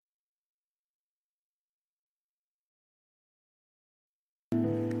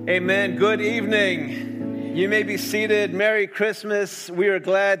Amen. Good evening. You may be seated. Merry Christmas. We are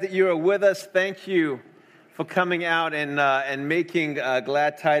glad that you are with us. Thank you for coming out and making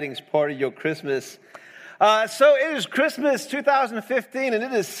Glad Tidings part of your Christmas. So it is Christmas 2015, and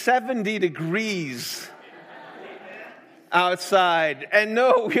it is 70 degrees outside. And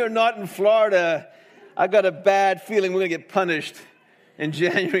no, we are not in Florida. I got a bad feeling we're going to get punished in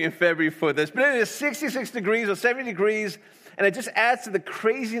January and February for this. But it is 66 degrees or 70 degrees. And it just adds to the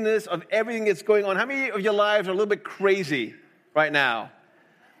craziness of everything that's going on. How many of your lives are a little bit crazy right now?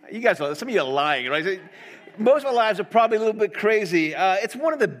 You guys, some of you are lying, right? Most of our lives are probably a little bit crazy. It's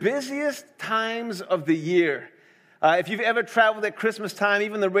one of the busiest times of the year. If you've ever traveled at Christmas time,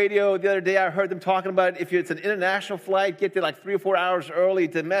 even the radio the other day, I heard them talking about if it's an international flight, get there like 3 or 4 hours early,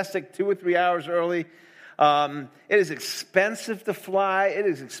 domestic 2 or 3 hours early. It is expensive to fly, it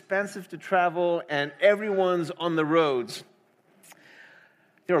is expensive to travel, and everyone's on the roads.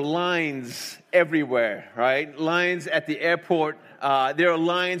 There are lines everywhere, right? Lines at the airport. There are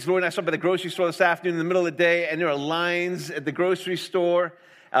lines. Lord and I stopped by the grocery store this afternoon in the middle of the day, and there are lines at the grocery store.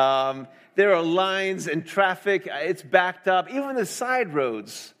 There are lines and traffic. It's backed up. Even the side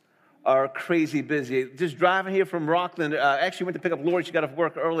roads are crazy busy. Just driving here from Rockland, actually went to pick up Lori. She got off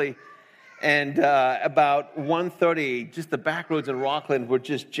work early. And about 1:30, just the back roads in Rockland were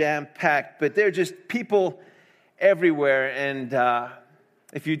just jam-packed. But there are just people everywhere, and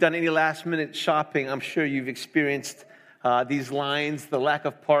if you've done any last-minute shopping, I'm sure you've experienced these lines, the lack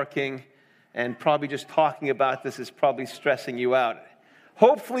of parking, and probably just talking about this is probably stressing you out.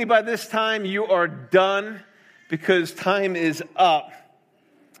 Hopefully by this time you are done because time is up.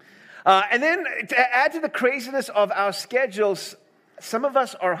 And then to add to the craziness of our schedules, some of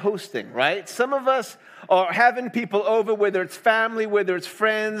us are hosting, right? Some of us are having people over, whether it's family, whether it's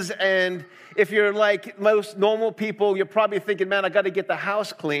friends, and if you're like most normal people, you're probably thinking, man, I got to get the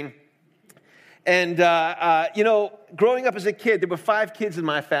house clean. And, growing up as a kid, there were 5 kids in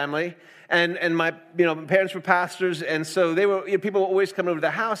my family, and my parents were pastors, and so people were always coming over to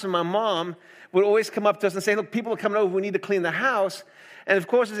the house, and my mom would always come up to us and say, look, people are coming over, we need to clean the house. And of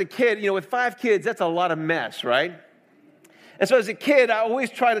course, as a kid, with 5 kids, that's a lot of mess, right? And so as a kid, I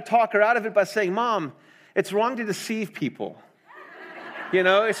always try to talk her out of it by saying, Mom, it's wrong to deceive people.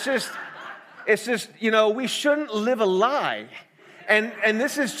 It's just, we shouldn't live a lie. And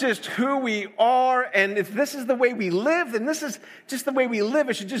this is just who we are. And if this is the way we live, then this is just the way we live.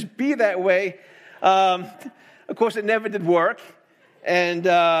 It should just be that way. Of course, it never did work. And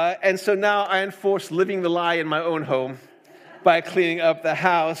so now I enforce living the lie in my own home by cleaning up the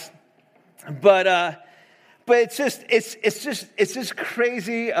house. But it's just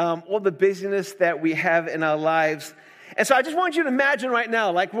crazy, all the busyness that we have in our lives. And so I just want you to imagine right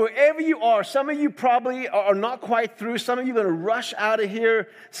now, like wherever you are, some of you probably are not quite through. Some of you are going to rush out of here.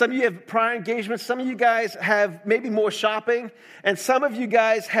 Some of you have prior engagements. Some of you guys have maybe more shopping. And some of you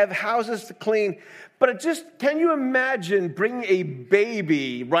guys have houses to clean. But can you imagine bringing a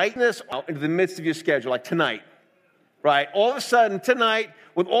baby right into the midst of your schedule, like tonight? Right? All of a sudden, tonight,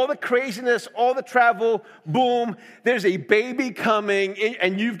 with all the craziness, all the travel, boom, there's a baby coming,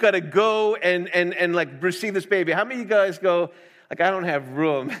 and you've got to go and like receive this baby. How many of you guys go, like, I don't have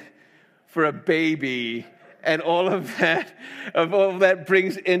room for a baby, and all that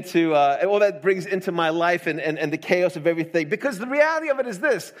brings into my life and the chaos of everything? Because the reality of it is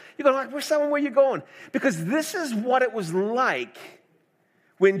this: you're going, like, where are you going? Because this is what it was like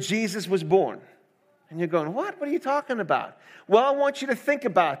when Jesus was born. And you're going, what? What are you talking about? Well, I want you to think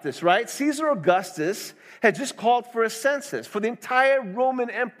about this, right? Caesar Augustus had just called for a census for the entire Roman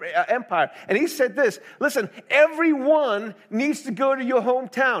Empire. And he said this: listen, everyone needs to go to your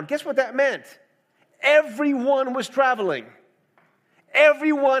hometown. Guess what that meant? Everyone was traveling.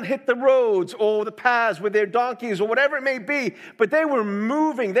 Everyone hit the roads or the paths with their donkeys or whatever it may be, but they were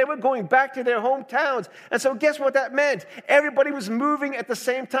moving. They were going back to their hometowns. And so guess what that meant? Everybody was moving at the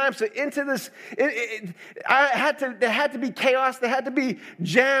same time. So into this, there had to be chaos. There had to be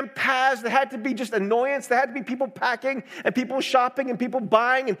jam paths. There had to be just annoyance. There had to be people packing and people shopping and people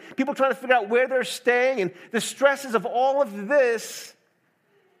buying and people trying to figure out where they're staying and the stresses of all of this.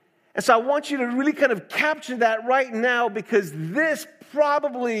 And so I want you to really kind of capture that right now, because this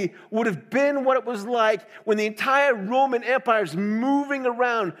probably would have been what it was like when the entire Roman Empire is moving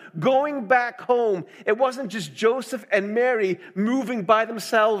around, going back home. It wasn't just Joseph and Mary moving by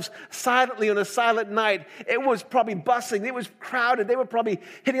themselves silently on a silent night. It was probably bustling. It was crowded. They were probably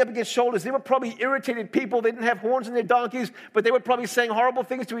hitting up against shoulders. They were probably irritated people. They didn't have horns in their donkeys, but they were probably saying horrible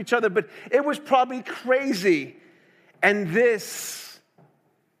things to each other. But it was probably crazy. And this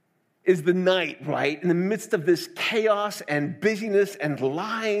is the night, right? In the midst of this chaos and busyness and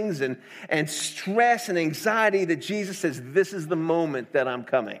lines and stress and anxiety, that Jesus says, this is the moment that I'm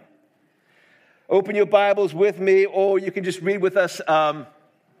coming. Open your Bibles with me, or you can just read with us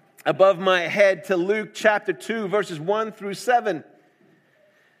above my head to Luke chapter 2, verses 1 through 7.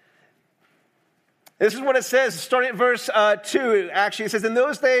 This is what it says, starting at verse 2, actually. It says, in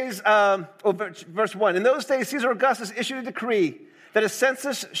those days, verse 1, in those days, Caesar Augustus issued a decree that a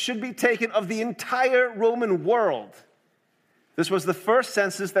census should be taken of the entire Roman world. This was the first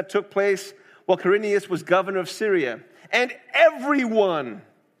census that took place while Quirinius was governor of Syria. And everyone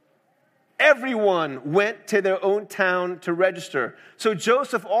went to their own town to register. So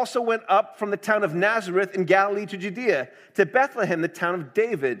Joseph also went up from the town of Nazareth in Galilee to Judea, to Bethlehem, the town of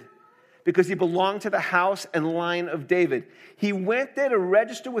David, because he belonged to the house and line of David. He went there to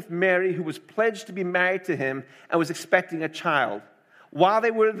register with Mary, who was pledged to be married to him and was expecting a child. While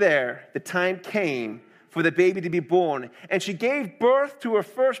they were there, the time came for the baby to be born, and she gave birth to her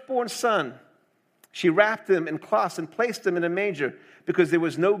firstborn son. She wrapped him in cloths and placed him in a manger because there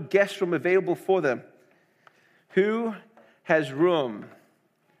was no guest room available for them. Who has room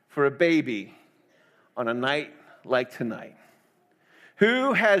for a baby on a night like tonight?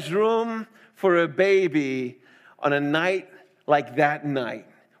 Who has room for a baby on a night like that night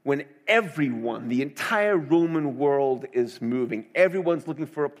when everyone, the entire Roman world is moving? Everyone's looking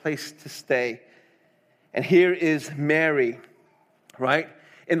for a place to stay. And here is Mary, right?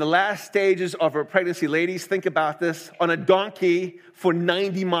 In the last stages of her pregnancy, ladies, think about this, on a donkey for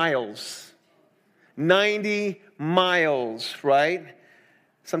 90 miles. 90 miles, right?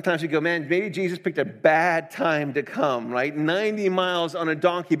 Sometimes you go, man, maybe Jesus picked a bad time to come, right? 90 miles on a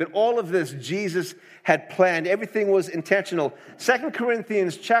donkey. But all of this Jesus had planned. Everything was intentional. 2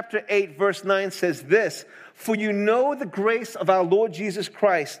 Corinthians chapter 8, verse 9 says this, for you know the grace of our Lord Jesus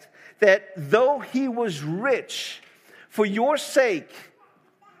Christ, that though he was rich, for your sake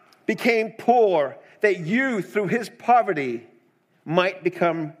became poor, that you through his poverty might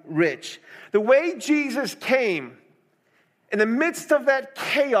become rich. The way Jesus came in the midst of that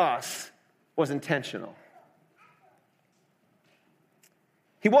chaos was intentional.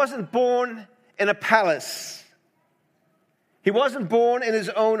 He wasn't born in a palace. He wasn't born in his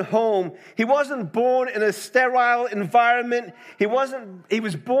own home. He wasn't born in a sterile environment. He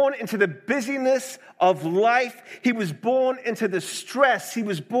was born into the busyness of life. He was born into the stress. He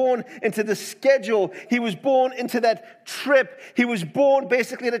was born into the schedule. He was born into that trip. He was born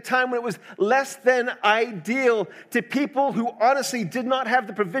basically at a time when it was less than ideal to people who honestly did not have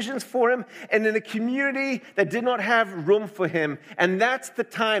the provisions for him and in a community that did not have room for him. And that's the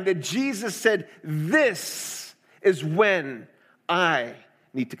time that Jesus said, this is when I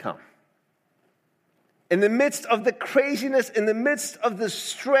need to come. In the midst of the craziness, in the midst of the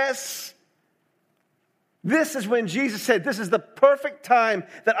stress, this is when Jesus said, this is the perfect time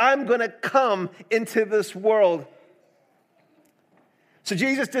that I'm going to come into this world. So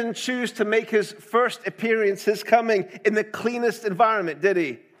Jesus didn't choose to make his first appearance, his coming, in the cleanest environment, did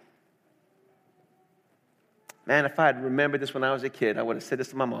he? Man, if I had remembered this when I was a kid, I would have said this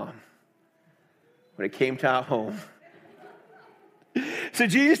to my mom when it came to our home. So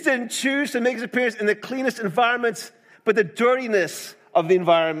Jesus didn't choose to make his appearance in the cleanest environments, but the dirtiness of the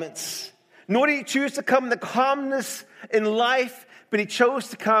environments. Nor did he choose to come in the calmness in life, but he chose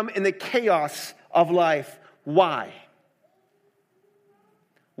to come in the chaos of life. Why?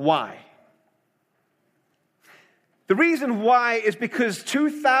 Why? The reason why is because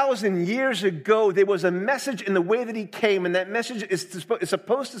 2,000 years ago, there was a message in the way that he came, and that message is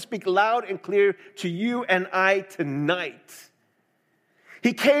supposed to speak loud and clear to you and I tonight.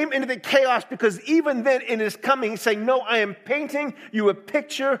 He came into the chaos because even then in his coming, he's saying, no, I am painting you a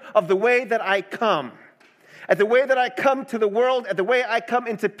picture of the way that I come. At the way that I come to the world, at the way I come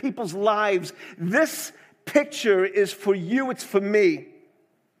into people's lives. This picture is for you, it's for me.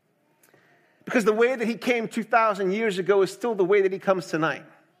 Because the way that he came 2,000 years ago is still the way that he comes tonight.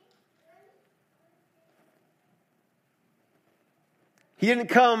 He didn't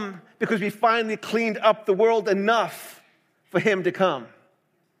come because we finally cleaned up the world enough for him to come.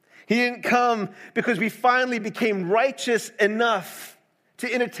 He didn't come because we finally became righteous enough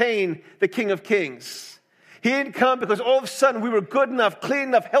to entertain the King of Kings. He didn't come because all of a sudden we were good enough, clean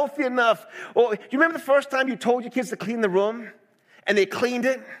enough, healthy enough. Or, you remember the first time you told your kids to clean the room? And they cleaned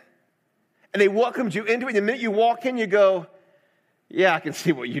it? And they welcomed you into it? And the minute you walk in, you go, yeah, I can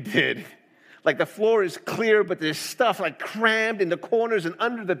see what you did. Like the floor is clear, but there's stuff like crammed in the corners and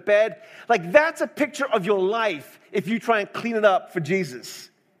under the bed. Like that's a picture of your life if you try and clean it up for Jesus.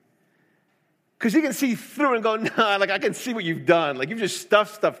 Because he can see through and go, nah, like I can see what you've done. Like you've just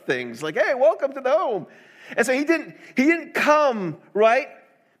stuffed things. Like, hey, welcome to the home. And so he didn't come, right,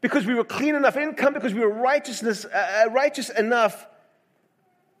 because we were clean enough. He didn't come because we were righteous enough.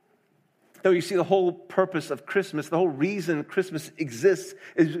 Though you see, the whole purpose of Christmas, the whole reason Christmas exists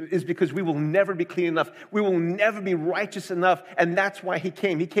is because we will never be clean enough. We will never be righteous enough. And that's why he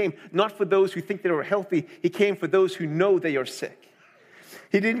came. He came not for those who think they were healthy. He came for those who know they are sick.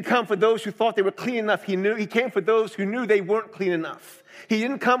 He didn't come for those who thought they were clean enough. He came for those who knew they weren't clean enough. He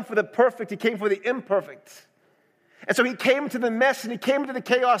didn't come for the perfect. He came for the imperfect. And so he came to the mess and he came to the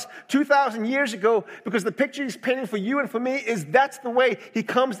chaos 2,000 years ago because the picture he's painting for you and for me is that's the way he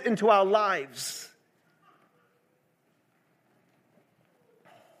comes into our lives.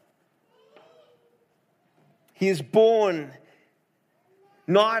 He is born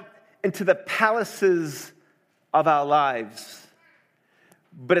not into the palaces of our lives,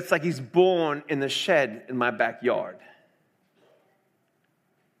 but it's like he's born in the shed in my backyard.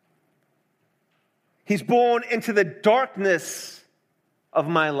 He's born into the darkness of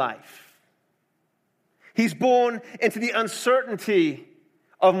my life. He's born into the uncertainty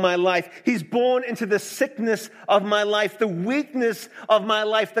of my life. He's born into the sickness of my life, the weakness of my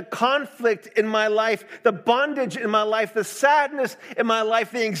life, the conflict in my life, the bondage in my life, the sadness in my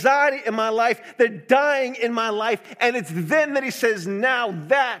life, the anxiety in my life, the dying in my life. And it's then that he says, now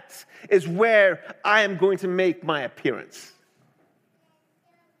that is where I am going to make my appearance.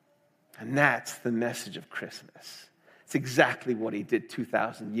 And that's the message of Christmas. It's exactly what he did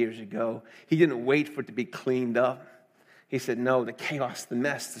 2,000 years ago. He didn't wait for it to be cleaned up. He said, no, the chaos, the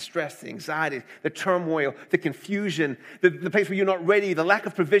mess, the stress, the anxiety, the turmoil, the confusion, the place where you're not ready, the lack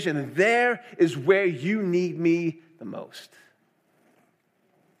of provision, there is where you need me the most.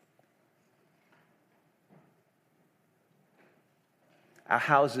 Our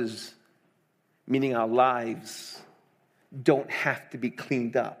houses, meaning our lives, don't have to be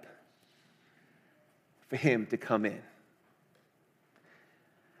cleaned up for him to come in.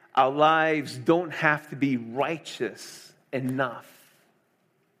 Our lives don't have to be righteous enough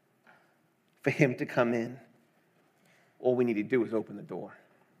for him to come in. All we need to do is open the door.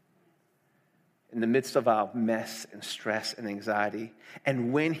 In the midst of our mess and stress and anxiety,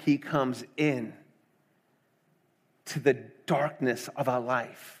 and when he comes in to the darkness of our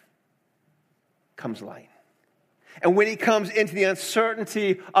life, comes light. And when he comes into the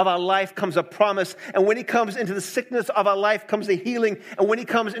uncertainty of our life comes a promise. And when he comes into the sickness of our life comes a healing. And when he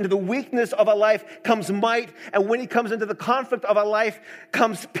comes into the weakness of our life comes might. And when he comes into the conflict of our life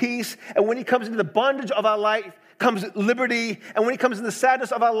comes peace. And when he comes into the bondage of our life comes liberty. And when he comes into the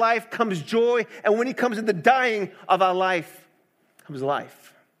sadness of our life comes joy. And when he comes into the dying of our life comes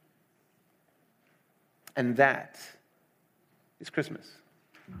life. And that is Christmas.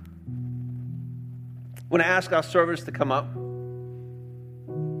 When I ask our servers to come up,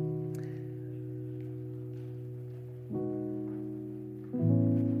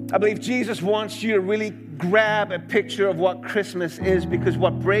 I believe Jesus wants you to really grab a picture of what Christmas is, because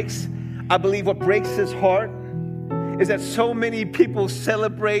what breaks his heart is that so many people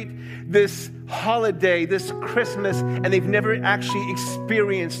celebrate this holiday, this Christmas, and they've never actually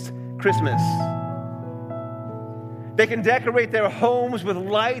experienced Christmas. They can decorate their homes with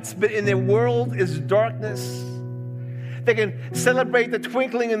lights, but in their world is darkness. They can celebrate the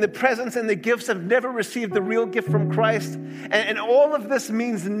twinkling and the presents and the gifts, have never received the real gift from Christ. And all of this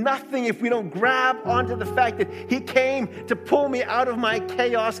means nothing if we don't grab onto the fact that he came to pull me out of my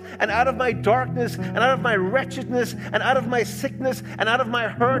chaos and out of my darkness and out of my wretchedness and out of my sickness and out of my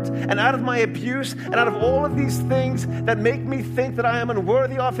hurt and out of my abuse and out of all of these things that make me think that I am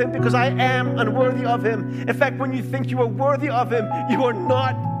unworthy of him, because I am unworthy of him. In fact, when you think you are worthy of him, you are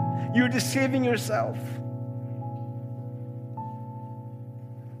not. You're deceiving yourself.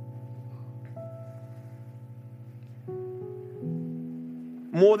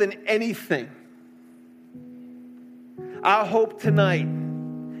 More than anything, our hope tonight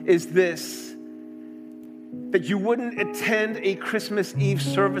is this: that you wouldn't attend a Christmas Eve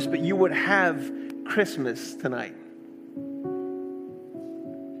service, but you would have Christmas tonight.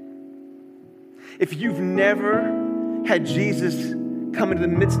 If you've never had Jesus come into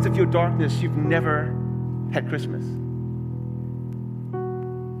the midst of your darkness, you've never had Christmas.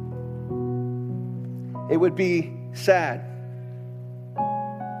 It would be sad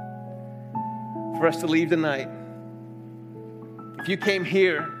for us to leave tonight if you came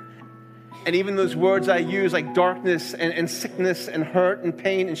here and even those words I use, like darkness and sickness and hurt and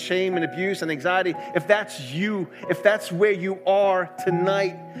pain and shame and abuse and anxiety, if that's you, if that's where you are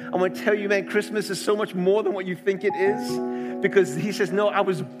tonight, I'm going to tell you, man, Christmas is so much more than what you think it is. Because he says, no, I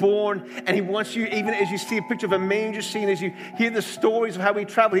was born, and he wants you, even as you see a picture of a manger scene, as you hear the stories of how he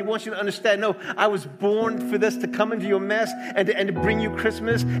traveled, he wants you to understand, no, I was born for this, to come into your mess and to bring you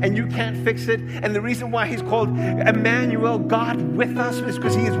Christmas, and you can't fix it. And the reason why he's called Emmanuel, God with us, is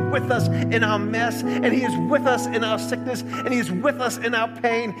because he is with us in our mess, and he is with us in our sickness, and he is with us in our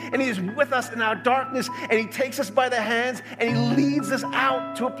pain, and he is with us in our darkness, and he takes us by the hands, and he leads us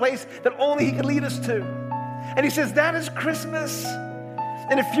out to a place that only he can lead us to. And he says, that is Christmas.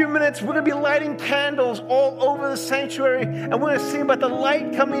 In a few minutes, we're going to be lighting candles all over the sanctuary, and we're going to sing about the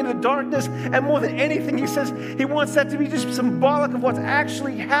light coming into the darkness. And more than anything, he says he wants that to be just symbolic of what's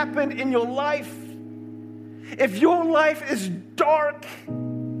actually happened in your life. If your life is dark,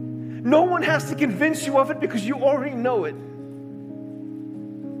 no one has to convince you of it because you already know it.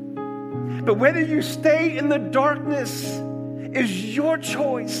 But whether you stay in the darkness is your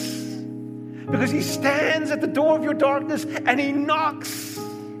choice. Because he stands at the door of your darkness and he knocks.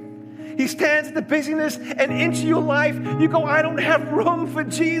 He stands at the busyness and into your life. You go, I don't have room for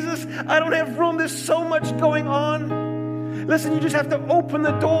Jesus. I don't have room. There's so much going on. Listen, you just have to open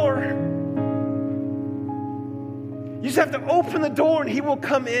the door. You just have to open the door and he will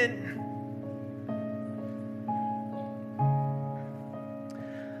come in.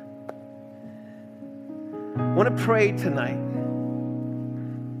 I want to pray tonight.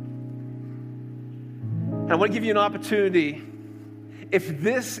 I want to give you an opportunity. If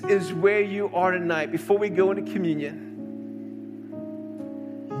this is where you are tonight, before we go into communion,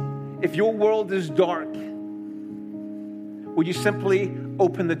 if your world is dark, would you simply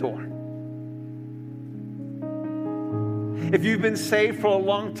open the door? If you've been saved for a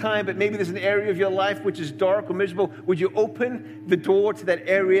long time, but maybe there's an area of your life which is dark or miserable, would you open the door to that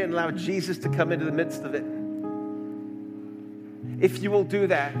area and allow Jesus to come into the midst of it? If you will do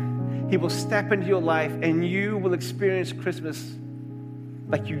that, he will step into your life and you will experience Christmas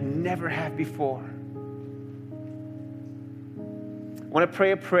like you never have before. I want to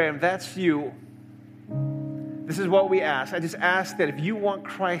pray a prayer. If that's you, this is what we ask. I just ask that if you want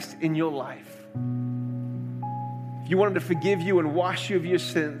Christ in your life, if you want him to forgive you and wash you of your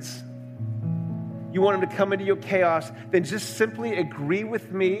sins, you want him to come into your chaos, then just simply agree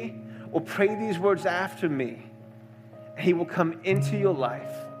with me or pray these words after me. And he will come into your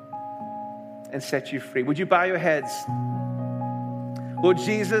life and set you free. Would you bow your heads? Lord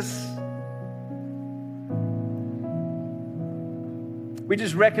Jesus, we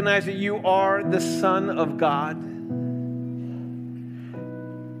just recognize that you are the Son of God,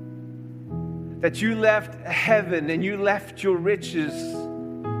 that you left heaven and you left your riches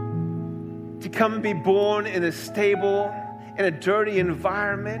to come and be born in a stable, in a dirty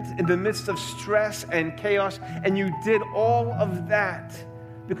environment, in the midst of stress and chaos, and you did all of that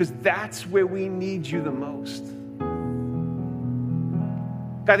because that's where we need you the most.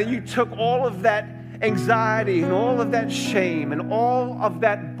 God, that you took all of that anxiety and all of that shame and all of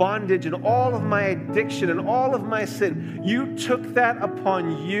that bondage and all of my addiction and all of my sin. You took that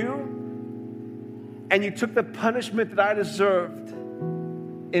upon you, and you took the punishment that I deserved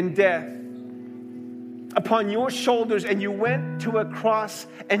in death upon your shoulders, and you went to a cross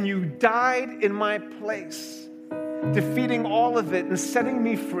and you died in my place, defeating all of it and setting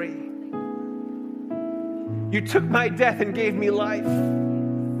me free. You took my death and gave me life,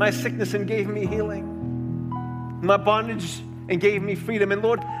 my sickness and gave me healing, my bondage and gave me freedom. And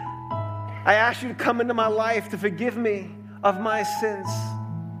Lord, I ask you to come into my life to forgive me of my sins,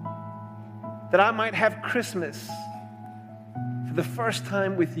 that I might have Christmas for the first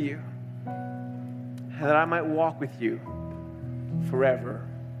time with you, and that I might walk with you forever.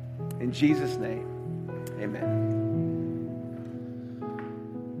 In Jesus' name, amen.